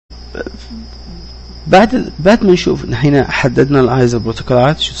بعد ما نشوف هنا حددنا الايزا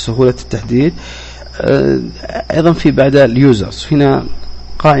بروتوكولات سهولة التحديد. ايضا في بعدها اليوزرز، هنا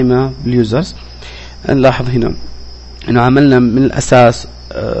قائمة باليوزرز. نلاحظ هنا انه عملنا من الاساس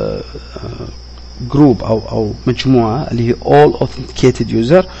جروب او مجموعة اللي هي all authenticated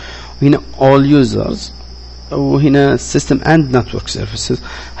user، وهنا all users، وهنا system and network services.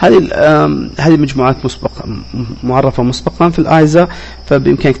 هذه مجموعات معرفة مسبقا في الايزا،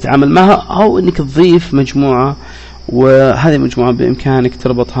 فبامكانك تتعامل معها او انك تضيف مجموعة، وهذه المجموعة بامكانك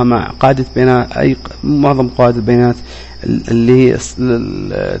تربطها مع قاعدة بيانات، اي معظم قواعد البيانات اللي هي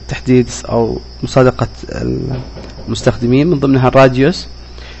تحديد او مصادقة المستخدمين، من ضمنها الراديوس.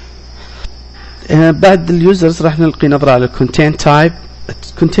 بعد اليوزرز راح نلقي نظرة على الكونتين تايب.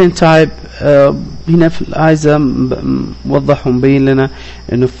 الكونتين تايب هنا في الايزا موضح ومبين لنا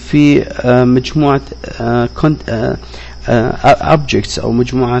انه في مجموعة objects او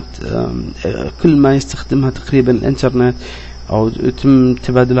مجموعة كل ما يستخدمها تقريبا الانترنت او يتم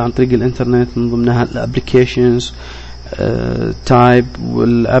تبادلها عن طريق الانترنت، من ضمنها الابليكيشنز تايب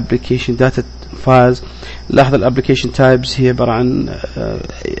والابليكيشن داتا فايلز. لاحظ الابليكيشن تايبز هي عبارة عن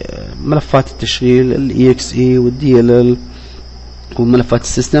ملفات التشغيل الاي اكس اي والدي ال ال وملفات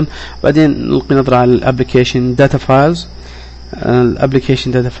السيستم. بعدين نلقي نظرة على الابليكيشن داتا فايلز.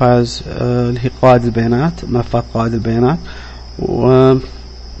 الابليكيشن داتا فايلز اللي هي قواعد البيانات، ملفات قواعد البيانات.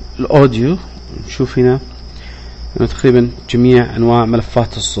 والاوديو نشوف هنا تقريبا جميع انواع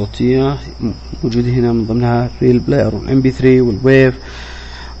ملفات الصوتية موجودة هنا، من ضمنها ريل بلاير والام بي 3 والويف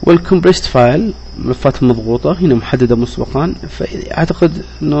والكمبريست فايل، ملفات مضغوطة هنا محددة مسبقا. فاعتقد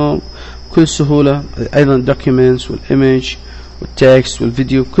انه بكل سهولة ايضا دوكيومنتس والايمج والتكست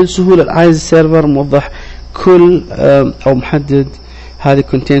والفيديو بكل سهولة الايزا سيرفر موضح كل او محدد هذه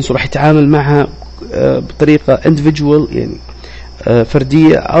الكونتينز، وراح يتعامل معها بطريقة individual يعني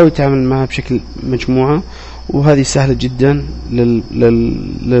فردية، او يتعامل معها بشكل مجموعة. وهذه سهلة جدا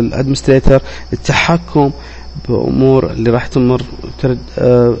للادمنستريتور التحكم بامور اللي راح تمر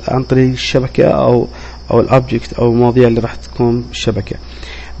عن طريق الشبكة او الاوبجكت او المواضيع اللي راح تكون بالشبكة.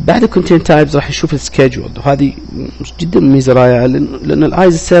 بعد الكونتين تايبز راح نشوف السكيدجول، وهذه جدا ميزة رائعة لأن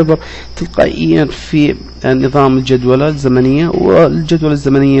الايزا سيرفر تلقائيا في نظام الجدولة الزمنية، والجدولة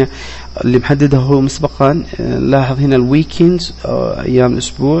الزمنية اللي محددها هو مسبقا. لاحظ هنا الويكندز أيام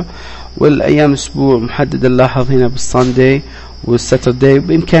الأسبوع، والأيام الأسبوع محددة نلاحظ هنا بالسانداي والساترداي،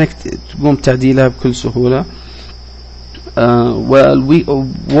 بإمكانك تقوم تعديلها بكل سهولة.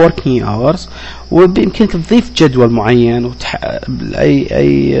 والworking hours، وبإمكانك تضيف جدول معين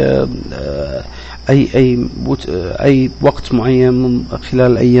أي وقت معين من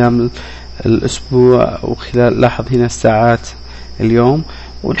خلال أيام الأسبوع، وخلال لاحظ هنا الساعات اليوم،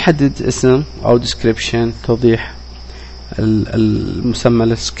 ونحدد اسم أو description توضيح المسمى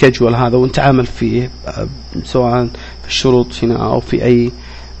السكيدجول هذا، ونتعامل فيه سواء في الشروط هنا أو في أي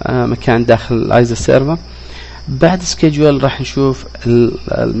مكان داخل الايزا سيرفر. بعد سكيدجول راح نشوف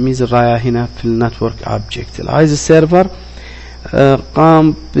الميزة الرائعة هنا في النتورك اوبجكت. الايزا سيرفر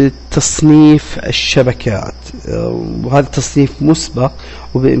قام بتصنيف الشبكات، وهذا التصنيف مسبق،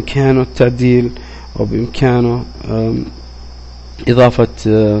 وبإمكانه التعديل وبإمكانه إضافة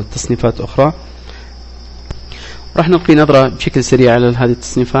تصنيفات أخرى. راح نلقي نظرة بشكل سريع على هذه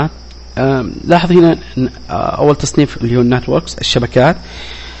التصنيفات. لاحظ هنا أول تصنيف اللي هو النتوركس الشبكات.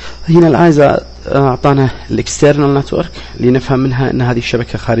 هنا الايزا اعطانا الاكسترنال نتورك اللي نفهم منها ان هذه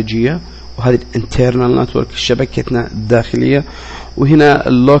الشبكة خارجية، وهذه الانترنال نتورك شبكتنا الداخلية، وهنا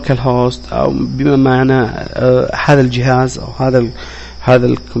اللوكال هوست او بما معنى هذا الجهاز او هذا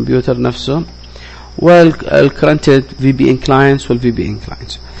الكمبيوتر نفسه، والكرنتد في بي ان كلاينتس والفي بي ان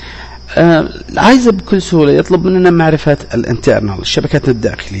كلاينتس. الايزا بكل سهولة يطلب مننا معرفة الانترنال الشبكات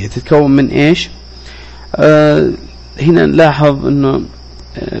الداخلية تتكون من ايش. هنا نلاحظ انه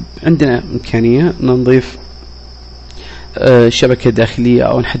عندنا إمكانية نضيف شبكة داخلية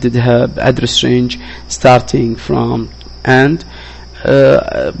أو نحددها بأدرس رينج starting from and.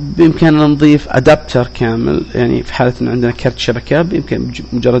 بإمكاننا نضيف أدابتر كامل، يعني في حالة أن عندنا كارت شبكة بإمكان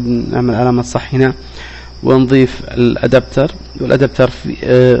مجرد نعمل علامة صح هنا ونضيف الأدابتر. والأدابتر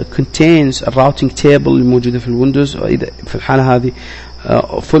contains الراوتينج تيبل الموجودة في الويندوز، وإذا في الحالة هذه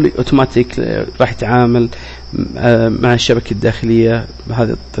فولي اوتوماتيك راح يتعامل مع الشبكة الداخلية بهذه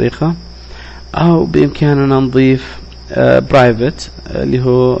الطريقة. أو بإمكاننا نضيف برايفت اللي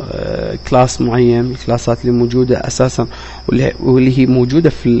هو كلاس معين من الكلاسات اللي موجودة أساسا واللي هي موجودة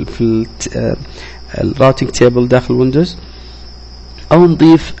في الراوتينج تيبل داخل ويندوز. او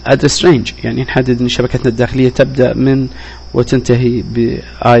نضيف ادرس رينج، يعني نحدد ان شبكتنا الداخليه تبدا من وتنتهي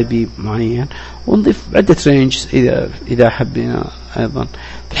باي بي معين، ونضيف عده رينج اذا حبينا. ايضا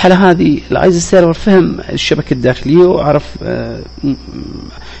في الحاله هذه الايزا سيرفر فهم الشبكه الداخليه وعرف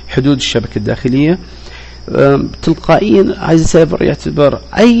حدود الشبكه الداخليه. تلقائيا الايزا سيرفر يعتبر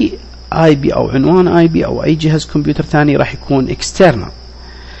اي اي بي او عنوان اي بي او اي جهاز كمبيوتر ثاني راح يكون اكسترنال.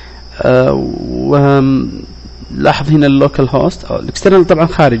 لاحظ هنا اللوكال هوست او الاكسترنال طبعا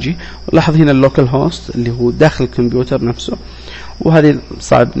خارجي، ولاحظ هنا اللوكال هوست اللي هو داخل الكمبيوتر نفسه، وهذه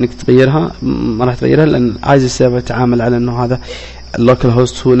صعب انك تغيرها، ما راح تغيرها لان ايزا سيرفر يتعامل على انه هذا اللوكال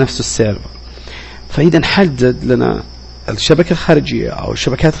هوست هو نفس السيرفر. فاذا نحدد لنا الشبكه الخارجيه او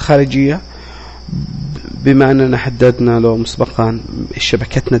الشبكات الخارجيه بما اننا حددنا له مسبقا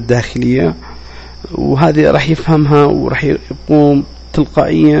شبكتنا الداخليه، وهذه راح يفهمها وراح يقوم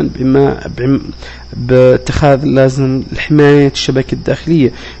تلقائيا باتخاذ اللازم لحماية الشبكة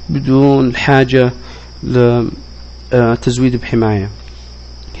الداخلية بدون الحاجة لتزويد بحماية.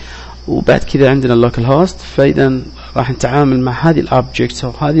 وبعد كذا عندنا اللوكال هوست، فإذا راح نتعامل مع هذه الأوبجكتس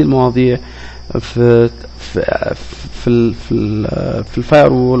أو هذه المواضيع في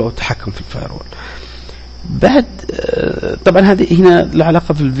الفايرول أو التحكم في الفايرول. بعد طبعا هذه هنا له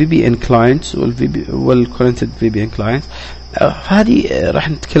علاقة في الفي بي ان كلاينت والكونكتد في بي ان كلاينت، هذه راح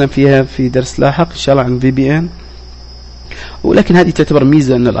نتكلم فيها في درس لاحق ان شاء الله عن الفي بي ان، ولكن هذه تعتبر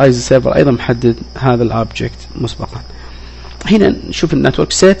ميزه ان الايزا سيرفر ايضا محدد هذا الاوبجكت مسبقا. هنا نشوف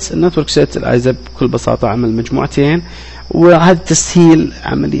النتورك سيت. النتورك سيت الايزا بكل بساطه عمل مجموعتين، وهذا تسهيل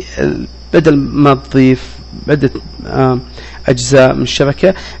عملي. بدل ما تضيف عده اجزاء من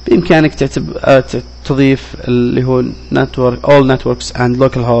الشبكه بامكانك تضيف اللي هو network all networks and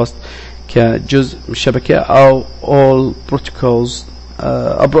local host كجزء من الشبكة، أو all protocols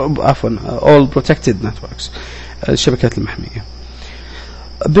عفوا all protected networks الشبكات المحمية.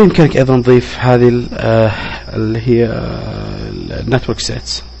 بإمكانك أيضا نضيف هذه اللي هي network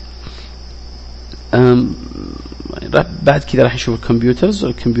sets. بعد كذا راح نشوف الكمبيوترز.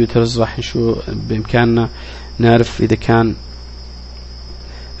 الكمبيوترز راح نشوف بإمكاننا نعرف إذا كان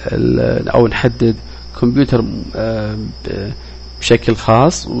أو نحدد كمبيوتر بشكل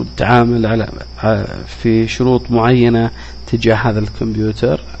خاص والتعامل على في شروط معينة تجاه هذا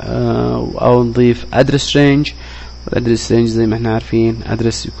الكمبيوتر، أو نضيف أدرس رينج. والأدرس رينج زي ما احنا عارفين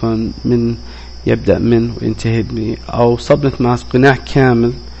أدرس يكون من يبدأ من وينتهي ب، أو سبنت ماسك قناع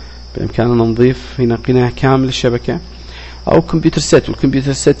كامل بإمكاننا نضيف هنا قناع كامل للشبكة، أو كمبيوتر سيت.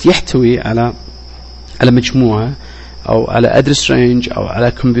 والكمبيوتر سيت يحتوي على مجموعة أو على أدرس رينج أو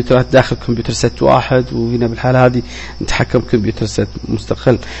على كمبيوترات داخل كمبيوتر سيت واحد، وهنا بالحالة هذه نتحكم كمبيوتر سيت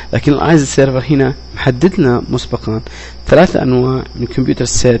مستقل. لكن الايزا سيرفر هنا محددنا مسبقا 3 أنواع من كمبيوتر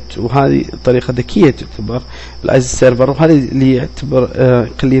سيت، وهذه طريقة ذكية تعتبر الايزا سيرفر، وهذه اللي يعتبر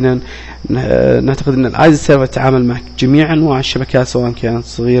خلينا نعتقد أن الايزا سيرفر يتعامل مع جميع أنواع الشبكات سواء كانت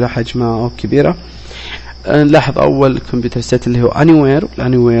صغيرة حجمها أو كبيرة. نلاحظ أول كمبيوتر سيت اللي هو anywhere.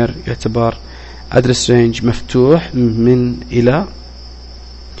 الانيوير يعتبر أدرس رينج مفتوح من إلى،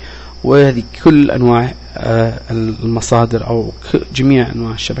 وهذه كل أنواع المصادر أو جميع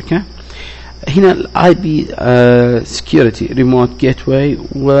أنواع الشبكة. هنا الاي بي سكيورتي ريموت جيت واي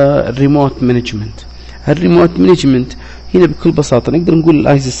والريموت مانجمنت. الريموت مانجمنت هنا بكل بساطة نقدر نقول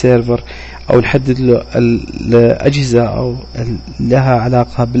الايزا سيرفر او نحدد له الأجهزة او لها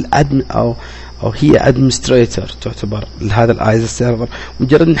علاقة بالادم او هي ادمنستريتور تعتبر لهذا الايزا سيرفر.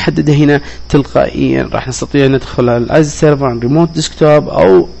 مجرد نحددها هنا تلقائيا راح نستطيع ندخل على الايزا سيرفر عن ريموت ديسكتوب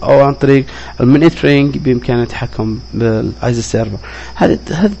او عن طريق المونيتورنج بامكاننا التحكم بالايزا سيرفر. هذه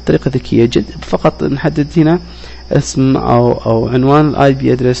الطريقة ذكية جدا، فقط نحدد هنا اسم او عنوان الاي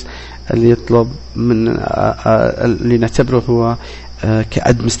بي ادرس اللي يطلب من اللي نعتبره هو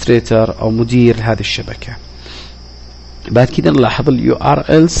كادمنستريتور او مدير لهذه الشبكة. بعد كده نلاحظ اليو ار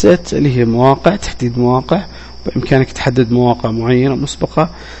ال سيت اللي هي مواقع، تحديد مواقع. بإمكانك تحدد مواقع معينة مسبقة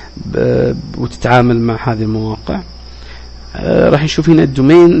وتتعامل مع هذه المواقع. راح نشوف هنا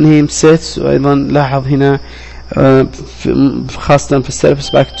الدومين نيم سيت، وأيضا لاحظ هنا خاصة في السيرفيس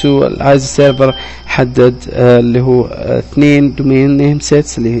باك 2 الايزا سيرفر حدد اللي هو 2 دومين نيم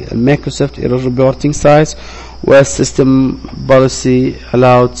سيتس اللي هي المايكروسوفت ايرور ريبورتنج سايتس والسيستم بوليسي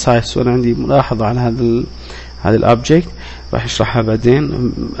الاود سايتس. وانا عندي ملاحظة على هذا الأوبجكت راح اشرحها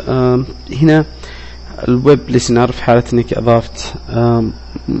بعدين. هنا الويب ليسنر في حالة انك اضافت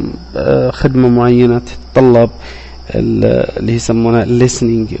خدمة معينة تتطلب اللي يسمونها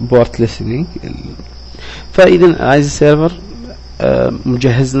listening port listening. فاذا الايزا سيرفر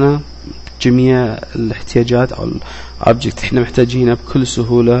مجهزنا جميع الاحتياجات او الاوبجكت احنا محتاجينها بكل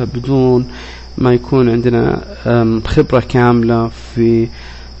سهولة بدون ما يكون عندنا خبرة كاملة في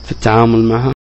التعامل معها.